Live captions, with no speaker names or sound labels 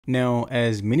Now,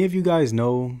 as many of you guys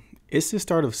know, it's the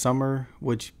start of summer,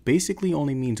 which basically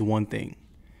only means one thing.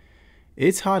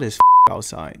 It's hot as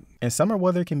outside. And summer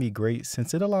weather can be great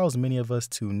since it allows many of us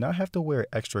to not have to wear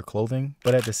extra clothing,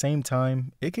 but at the same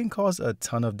time, it can cause a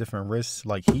ton of different risks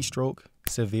like heat stroke,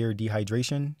 severe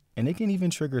dehydration, and it can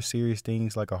even trigger serious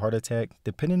things like a heart attack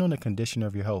depending on the condition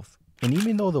of your health. And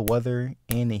even though the weather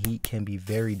and the heat can be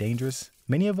very dangerous,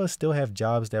 many of us still have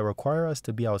jobs that require us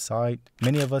to be outside.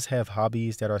 Many of us have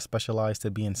hobbies that are specialized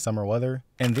to be in summer weather.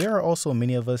 And there are also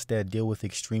many of us that deal with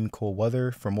extreme cold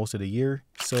weather for most of the year.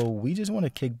 So we just want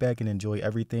to kick back and enjoy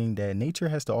everything that nature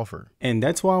has to offer. And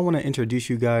that's why I want to introduce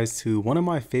you guys to one of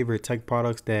my favorite tech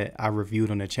products that I reviewed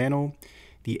on the channel,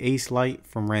 the Ace Light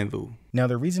from Ranvoo. Now,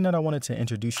 the reason that I wanted to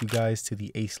introduce you guys to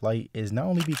the Ace Light is not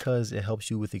only because it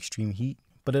helps you with extreme heat,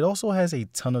 but it also has a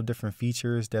ton of different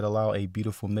features that allow a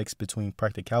beautiful mix between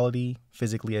practicality,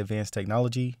 physically advanced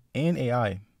technology, and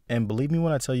AI. And believe me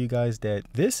when I tell you guys that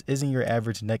this isn't your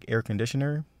average neck air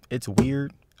conditioner. It's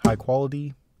weird, high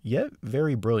quality, yet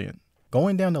very brilliant.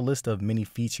 Going down the list of many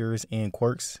features and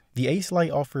quirks, the Ace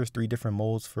Light offers 3 different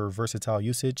modes for versatile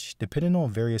usage depending on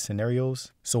various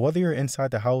scenarios. So whether you're inside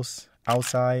the house,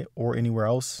 outside, or anywhere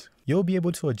else, you'll be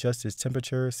able to adjust its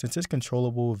temperature since it's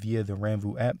controllable via the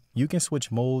Ranvoo app. You can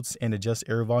switch modes and adjust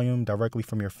air volume directly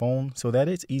from your phone so that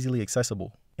it's easily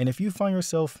accessible. And if you find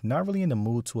yourself not really in the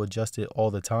mood to adjust it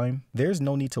all the time, there's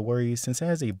no need to worry since it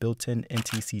has a built-in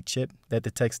NTC chip that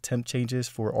detects temp changes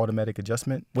for automatic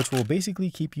adjustment, which will basically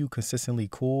keep you consistently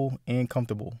cool and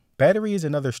comfortable. Battery is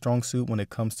another strong suit when it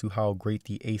comes to how great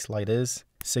the Ace Light is.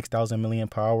 6,000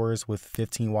 mAh with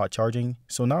 15 watt charging.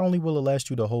 So not only will it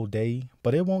last you the whole day,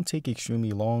 but it won't take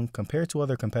extremely long compared to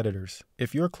other competitors.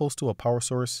 If you're close to a power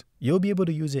source, you'll be able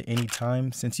to use it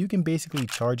anytime since you can basically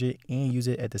charge it and use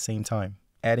it at the same time.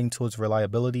 Adding to its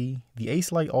reliability, the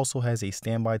Ace Light also has a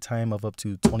standby time of up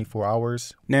to 24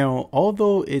 hours. Now,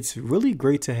 although it's really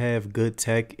great to have good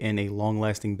tech and a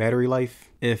long-lasting battery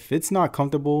life, if it's not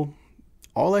comfortable,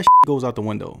 all that goes out the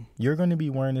window. You're going to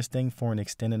be wearing this thing for an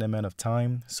extended amount of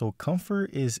time, so comfort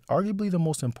is arguably the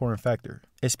most important factor,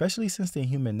 especially since the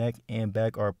human neck and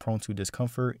back are prone to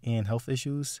discomfort and health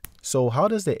issues. So how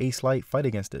does the Ace Light fight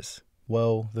against this?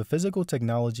 Well, the physical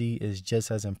technology is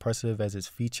just as impressive as its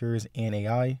features and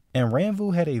AI, and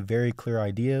Ranvoo had a very clear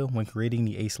idea when creating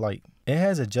the Ace Light. It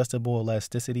has adjustable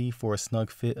elasticity for a snug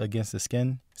fit against the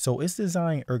skin, so it's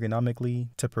designed ergonomically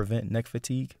to prevent neck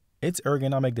fatigue. Its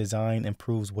ergonomic design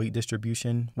improves weight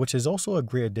distribution, which is also a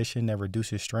great addition that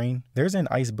reduces strain. There's an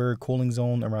iceberg cooling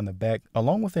zone around the back,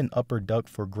 along with an upper duct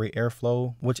for great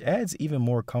airflow, which adds even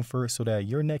more comfort so that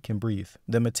your neck can breathe.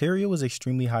 The material is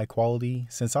extremely high quality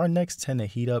since our necks tend to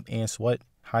heat up and sweat.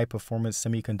 High performance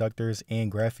semiconductors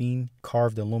and graphene,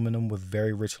 carved aluminum with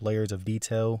very rich layers of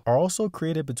detail, are also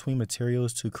created between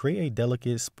materials to create a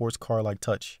delicate sports car-like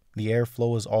touch. The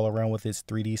airflow is all around with its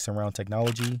 3D surround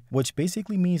technology, which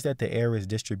basically means that the air is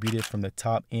distributed from the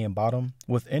top and bottom,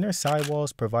 with inner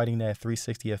sidewalls providing that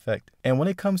 360 effect. And when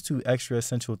it comes to extra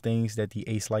essential things that the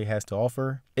Ace Light has to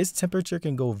offer, its temperature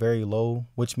can go very low,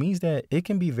 which means that it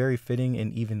can be very fitting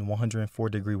in even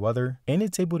 104-degree weather, and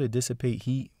it's able to dissipate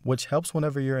heat, which helps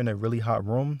whenever you're in a really hot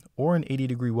room or in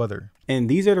 80-degree weather. And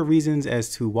these are the reasons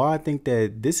as to why I think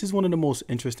that this is one of the most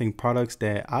interesting products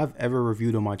that I've ever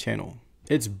reviewed on my channel.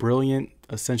 It's brilliant,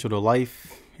 essential to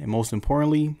life, and most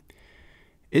importantly,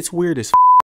 it's weird as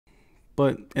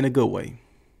but in a good way.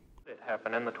 It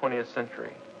happened in the 20th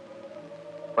century,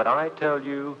 but I tell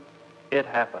you, it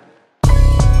happened.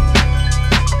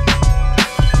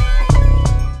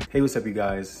 Hey, what's up you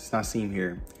guys, it's Nasim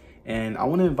here, and I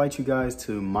want to invite you guys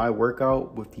to my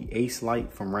workout with the Ace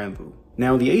Light from Ranvoo.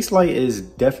 Now, the Ace Light is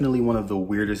definitely one of the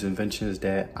weirdest inventions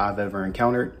that I've ever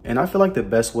encountered, and I feel like the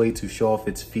best way to show off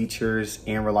its features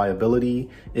and reliability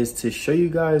is to show you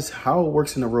guys how it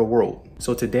works in the real world.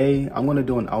 So today, I'm going to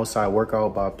do an outside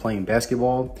workout by playing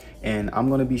basketball, and I'm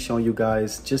going to be showing you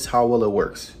guys just how well it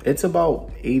works. It's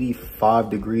about 85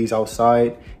 degrees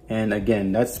outside, and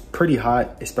again, that's pretty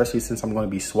hot, especially since I'm going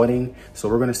to be sweating. So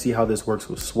we're going to see how this works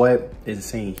with sweat,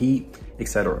 insane heat,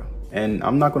 etc. And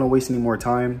I'm not going to waste any more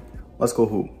time. Let's go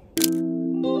hoop.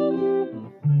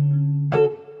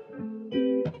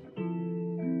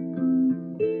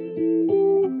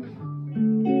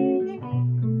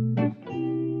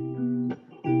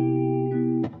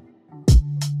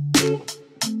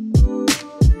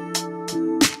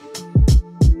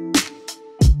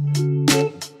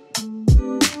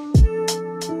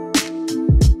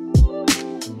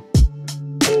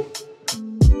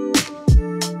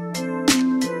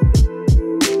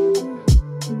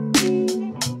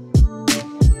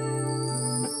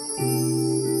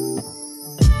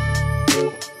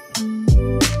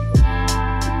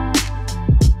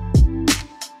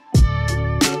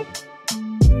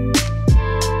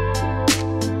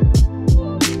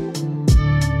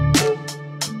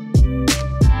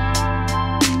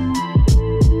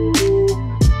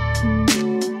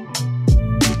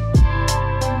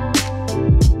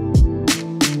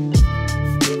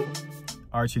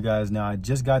 All right, you guys, now I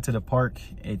just got to the park.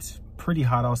 It's pretty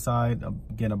hot outside,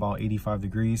 again about 85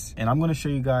 degrees, and I'm going to show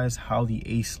you guys how the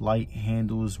Ace Light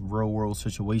handles real world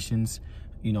situations.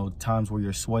 You know, times where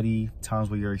you're sweaty,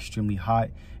 times where you're extremely hot,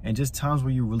 and just times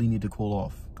where you really need to cool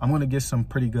off. I'm going to get some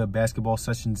pretty good basketball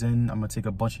sessions in. I'm going to take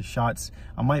a bunch of shots.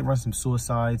 I might run some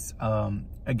suicides.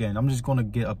 Again, I'm just going to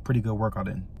get a pretty good workout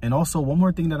in. And also, one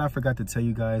more thing that I forgot to tell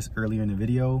you guys earlier in the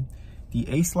video, the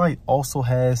Ace Light also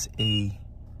has a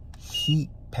heat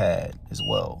pad as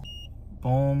well.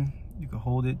 Boom. You can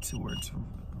hold it to where it's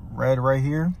red right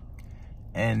here,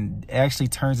 and it actually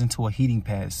turns into a heating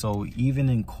pad. So even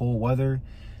in cold weather,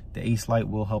 the Ace Light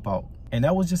will help out. And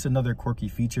that was just another quirky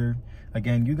feature.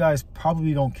 Again, you guys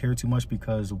probably don't care too much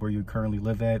because where you currently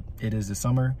live at, it is the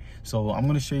summer. So I'm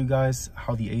going to show you guys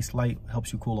how the Ace Light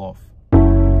helps you cool off.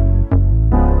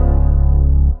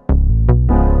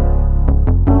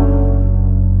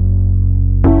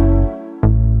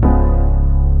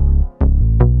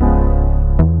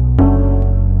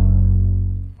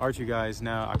 All right, you guys,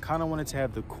 now I kind of wanted to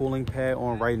have the cooling pad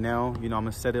on right now. You know, I'm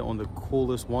gonna set it on the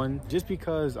coolest one just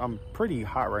because I'm pretty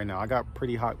hot right now. I got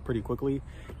pretty hot pretty quickly,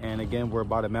 and again, we're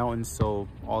by the mountains, so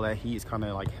all that heat is kind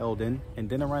of like held in. And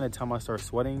then around the time I start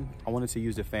sweating, I wanted to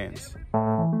use the fans.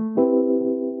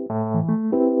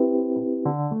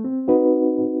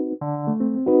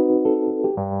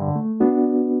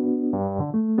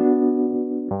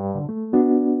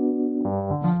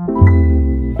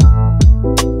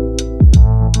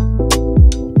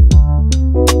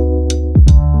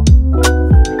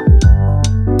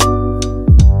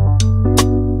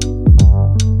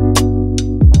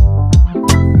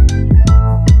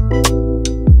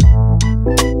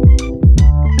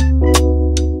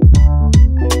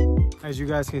 As you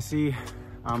guys can see,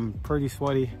 I'm pretty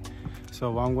sweaty.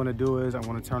 So what I'm gonna do is I'm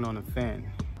gonna turn on the fan.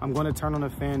 I'm gonna turn on the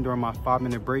fan during my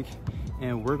 5-minute break,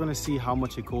 and we're gonna see how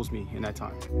much it cools me in that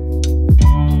time.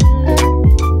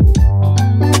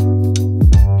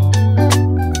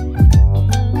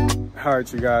 All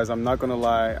right, you guys, I'm not gonna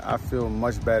lie, I feel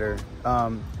much better.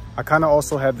 I kind of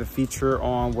also have the feature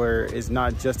on where it's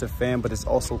not just a fan, but it's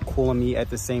also cooling me at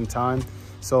the same time.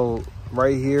 So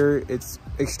right here, it's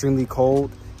extremely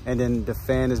cold, and then the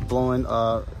fan is blowing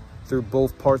through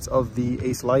both parts of the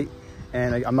Ace Light.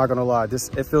 And I'm not gonna lie,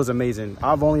 it feels amazing.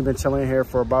 I've only been chilling here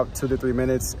for about 2 to 3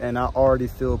 minutes, and I already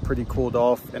feel pretty cooled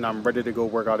off, and I'm ready to go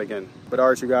work out again. But all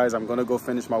right, you guys, I'm gonna go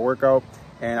finish my workout,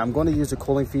 and I'm gonna use the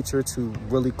cooling feature to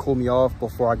really cool me off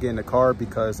before I get in the car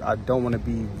because I don't wanna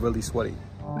be really sweaty.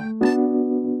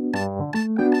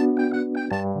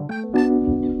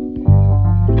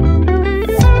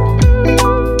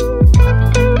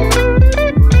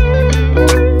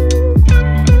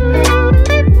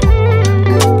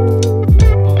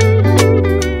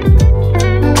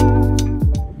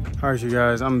 All right, you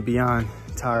guys, I'm beyond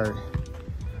tired.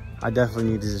 I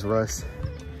definitely need to just rest.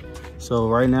 So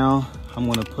right now, I'm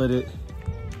gonna put it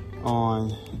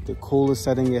on the coolest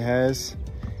setting it has,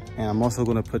 and I'm also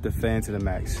gonna put the fan to the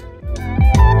max.